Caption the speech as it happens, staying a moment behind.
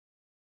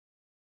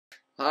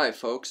Hi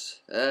folks,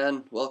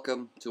 and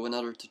welcome to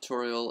another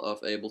tutorial of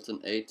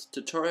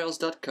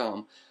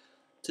Ableton8tutorials.com.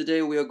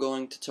 Today we are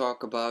going to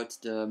talk about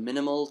the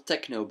minimal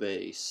techno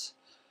bass.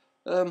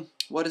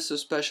 What is so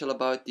special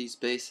about these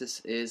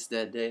basses is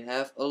that they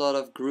have a lot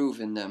of groove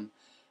in them.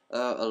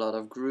 A lot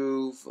of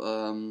groove,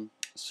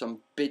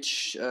 some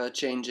pitch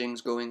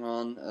changings going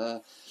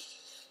on,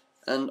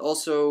 and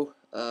also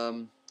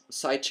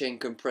sidechain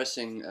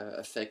compressing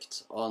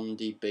effect on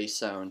the bass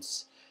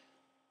sounds.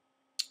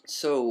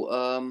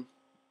 So,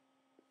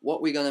 what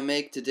we're gonna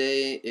make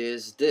today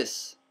is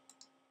this.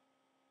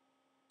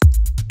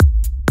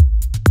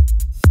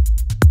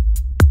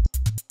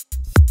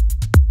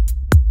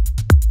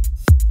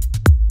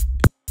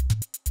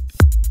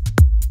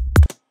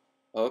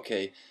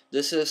 Okay,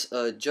 this is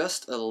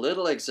just a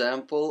little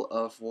example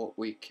of what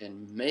we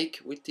can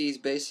make with these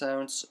bass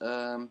sounds.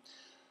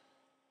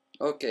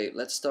 Okay,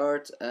 let's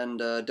start, and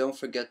don't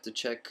forget to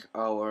check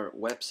our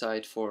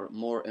website for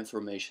more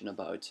information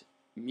about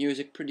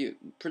music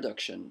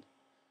production.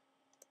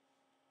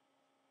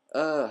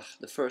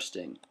 The first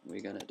thing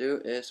we're gonna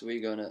do is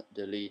we're gonna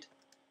delete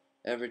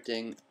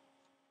everything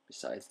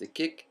besides the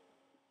kick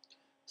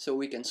so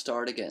we can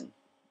start again.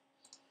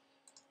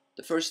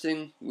 The first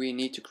thing we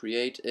need to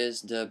create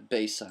is the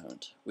bass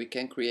sound. We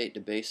can create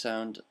the bass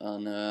sound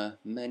on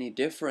many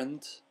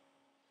different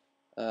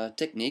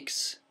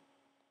techniques,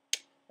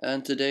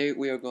 and today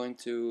we are going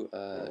to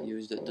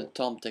use the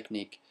tom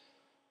technique.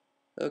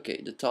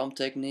 Okay, the tom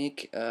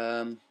technique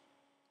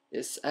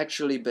is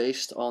actually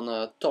based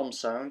on tom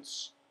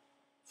sounds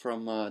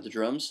from the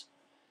drums.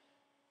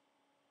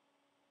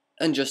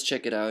 And just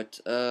check it out.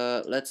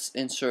 Let's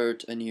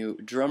insert a new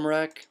drum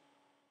rack.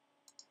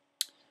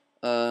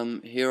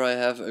 Here I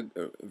have a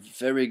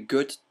very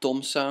good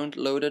tom sound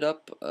loaded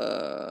up.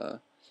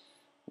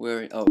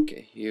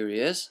 Okay, here he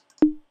is,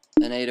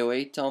 an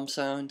 808 tom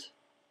sound.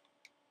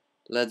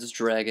 Let's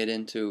drag it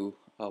into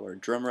our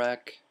drum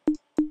rack,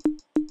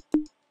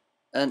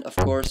 and of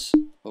course,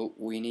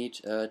 we need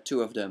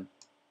two of them.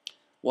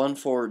 One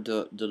for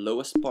the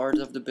lowest part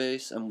of the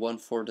bass, and one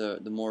for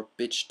the more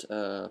pitched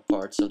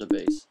parts of the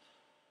bass.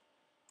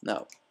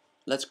 Now,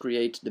 let's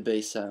create the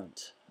bass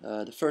sound.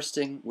 The first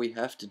thing we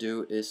have to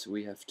do is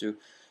we have to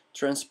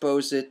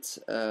transpose it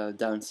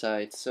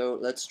downside. So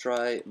let's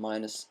try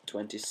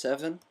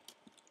 -27.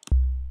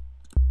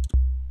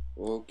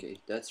 Okay,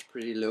 that's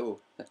pretty low.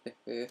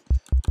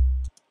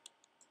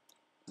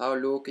 How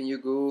low can you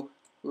go?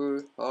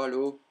 How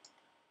low?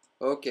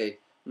 Okay,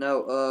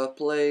 now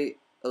play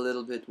a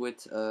little bit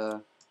with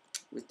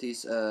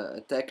these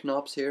attack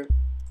knobs here.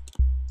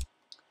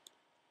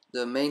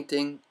 The main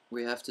thing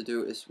we have to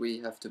do is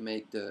we have to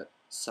make the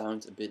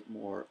sound a bit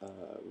more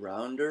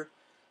rounder,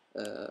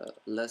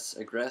 less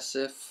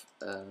aggressive,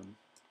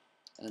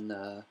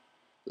 and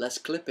less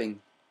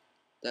clipping.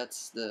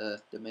 That's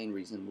the main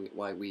reason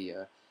why we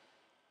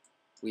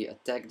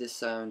attack this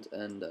sound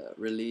and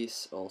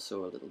release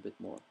also a little bit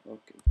more.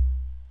 Okay,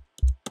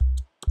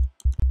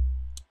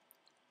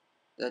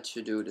 that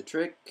should do the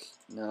trick.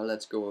 Now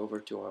let's go over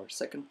to our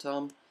second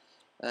tom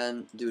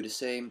and do the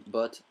same,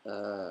 but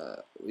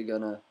we're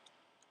gonna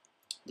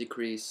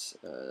decrease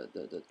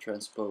the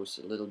transpose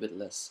a little bit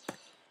less.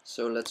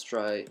 So let's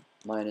try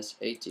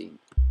 -18.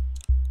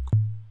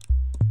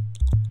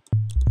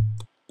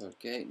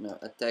 Okay, now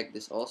attack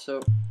this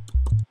also.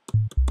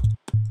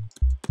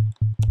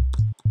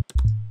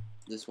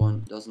 This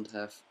one doesn't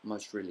have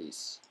much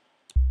release.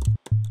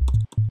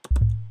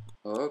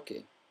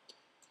 Okay,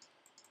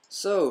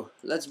 so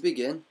let's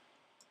begin.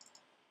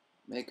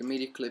 Make a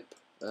MIDI clip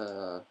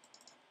to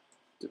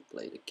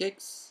play the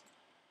kicks.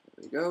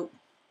 There we go.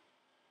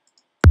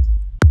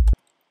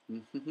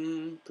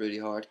 Pretty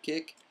hard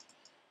kick.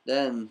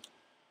 Then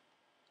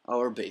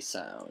our bass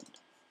sound.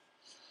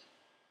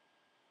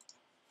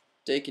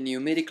 Take a new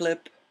MIDI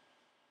clip.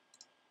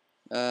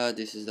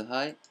 This is the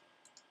high.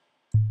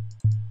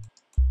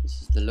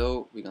 This is the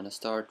low. We're gonna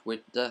start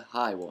with the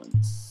high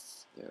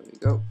ones. There we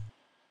go.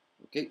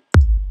 Okay.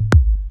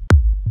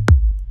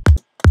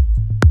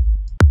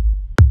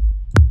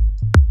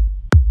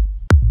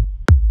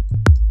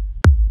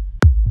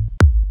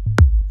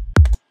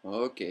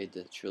 Okay,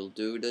 that should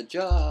do the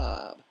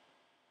job.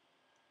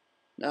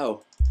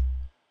 Now,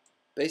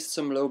 paste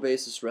some low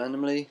basses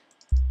randomly.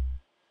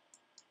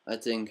 I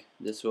think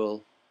this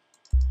will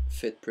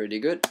fit pretty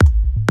good.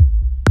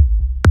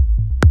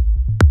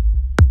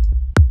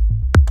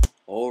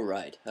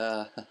 Alright,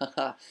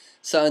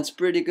 sounds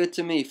pretty good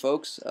to me,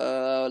 folks.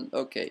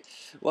 Okay,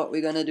 what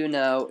we're gonna do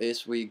now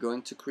is we're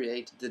going to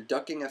create the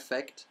ducking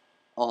effect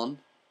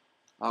on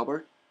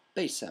our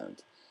bass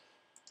sound.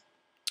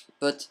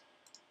 But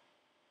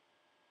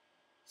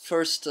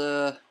first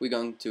we're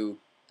going to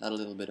add a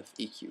little bit of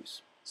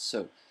EQs.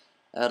 So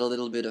add a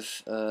little bit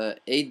of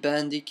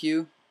 8-band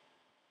EQ.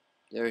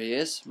 There he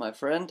is, my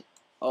friend,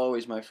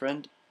 always my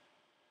friend.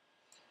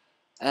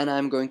 And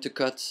I'm going to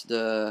cut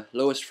the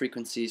lowest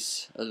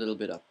frequencies a little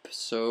bit up.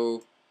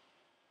 So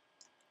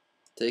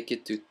take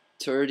it to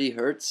 30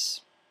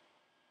 Hertz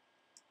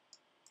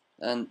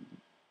and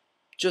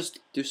just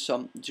do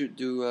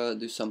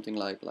something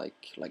like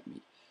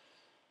me.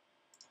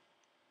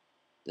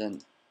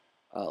 Then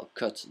I'll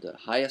cut the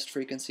highest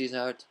frequencies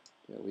out.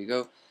 There we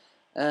go.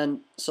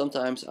 And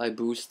sometimes I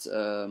boost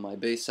my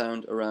bass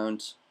sound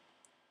around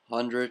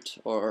 100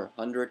 or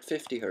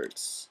 150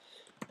 hertz.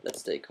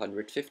 Let's take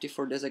 150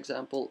 for this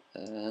example,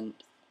 and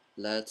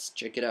let's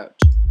check it out.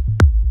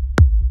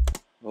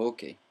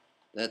 Okay,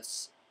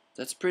 that's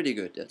pretty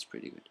good. That's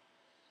pretty good.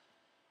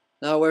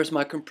 Now where's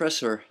my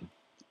compressor?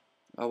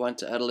 I want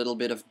to add a little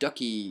bit of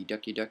ducky.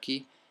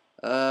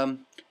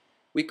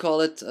 We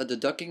call it the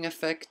ducking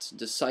effect,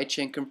 the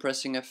sidechain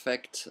compressing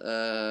effect.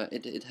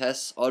 It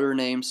has other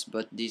names,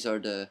 but these are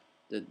the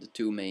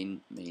two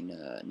main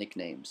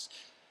nicknames.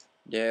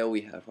 There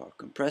we have our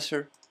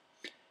compressor.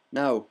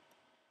 Now,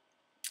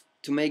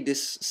 to make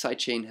this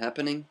sidechain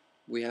happening,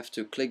 we have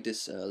to click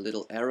this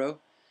little arrow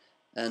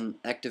and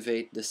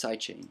activate the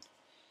sidechain.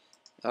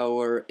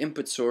 Our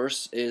input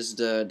source is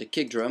the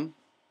kick drum,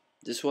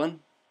 this one.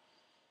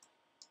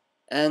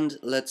 And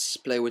let's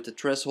play with the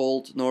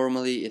threshold.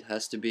 Normally it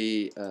has to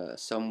be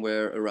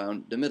somewhere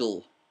around the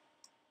middle.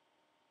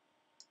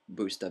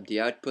 Boost up the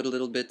output a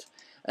little bit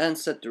and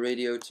set the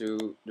ratio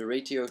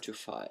to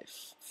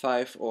 5.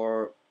 5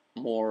 or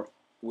more,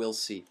 we'll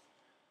see.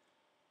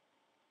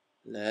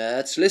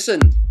 Let's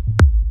listen.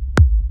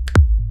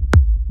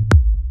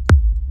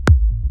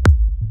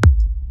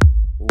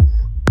 Ooh.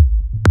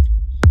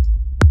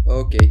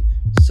 Okay,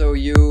 so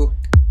you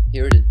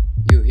hear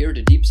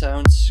the deep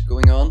sounds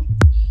going on.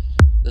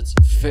 That's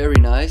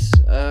very nice.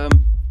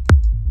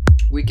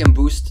 We can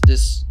boost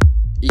this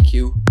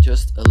EQ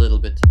just a little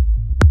bit.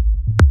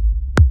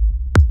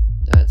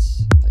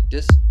 That's like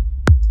this.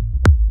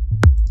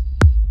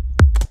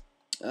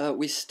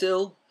 We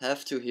still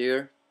have to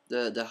hear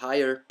the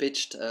higher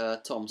pitched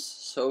toms,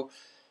 so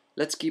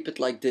let's keep it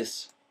like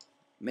this.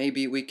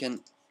 Maybe we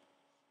can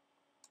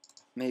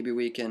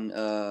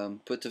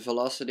put the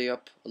velocity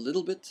up a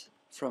little bit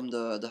from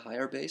the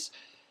higher bass.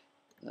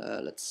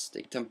 Let's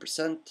take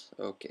 10%.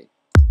 Okay.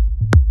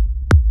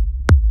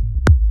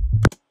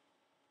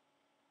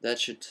 That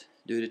should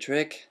do the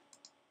trick.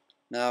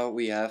 Now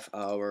we have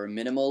our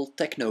minimal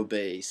techno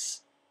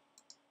bass.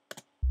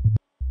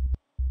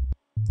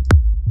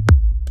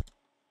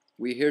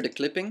 We hear the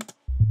clipping.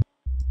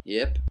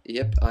 Yep,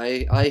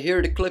 I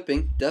hear the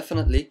clipping,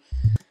 definitely.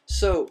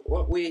 So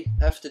what we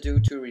have to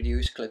do to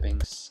reduce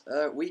clippings?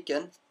 We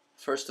can,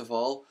 first of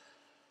all,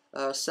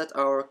 set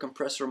our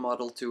compressor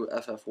model to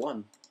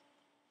FF1.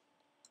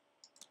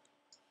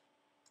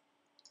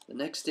 The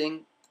next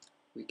thing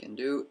we can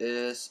do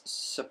is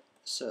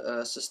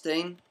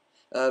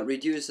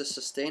reduce the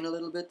sustain a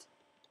little bit,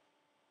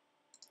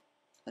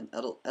 and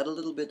add a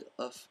little bit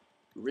of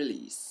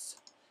release.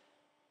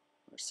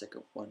 Our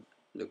second one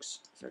looks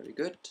very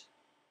good.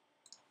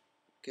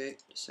 Okay,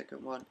 the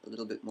second one, a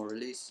little bit more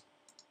release,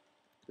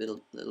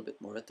 little bit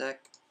more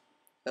attack,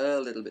 a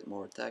little bit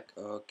more attack.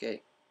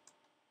 Okay,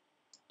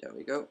 there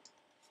we go.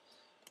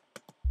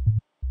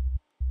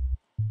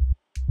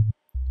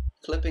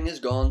 Clipping is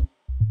gone.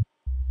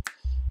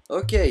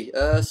 Okay,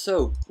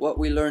 so what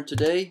we learned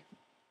today,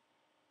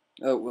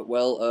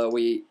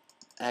 we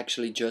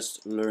actually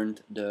just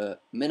learned the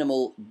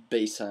minimal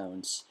bass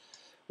sounds.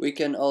 We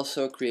can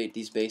also create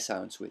these bass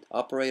sounds with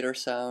operator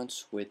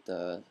sounds, with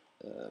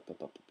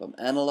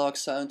analog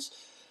sounds.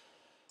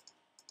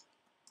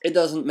 It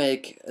doesn't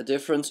make a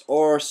difference,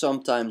 or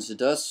sometimes it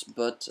does,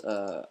 but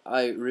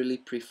I really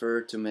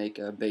prefer to make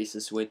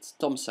basses with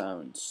tom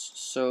sounds.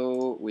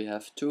 So we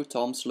have two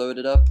toms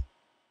loaded up,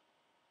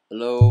 a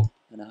low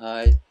and a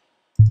high.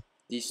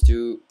 These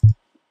two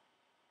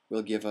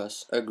will give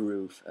us a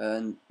groove,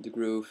 and the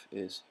groove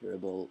is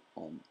hearable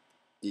on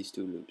these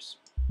two loops.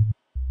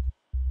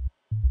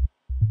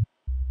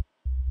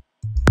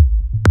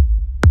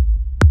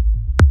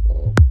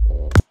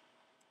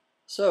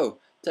 So,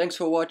 thanks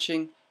for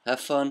watching, have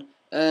fun,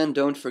 and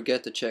don't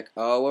forget to check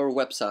our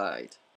website.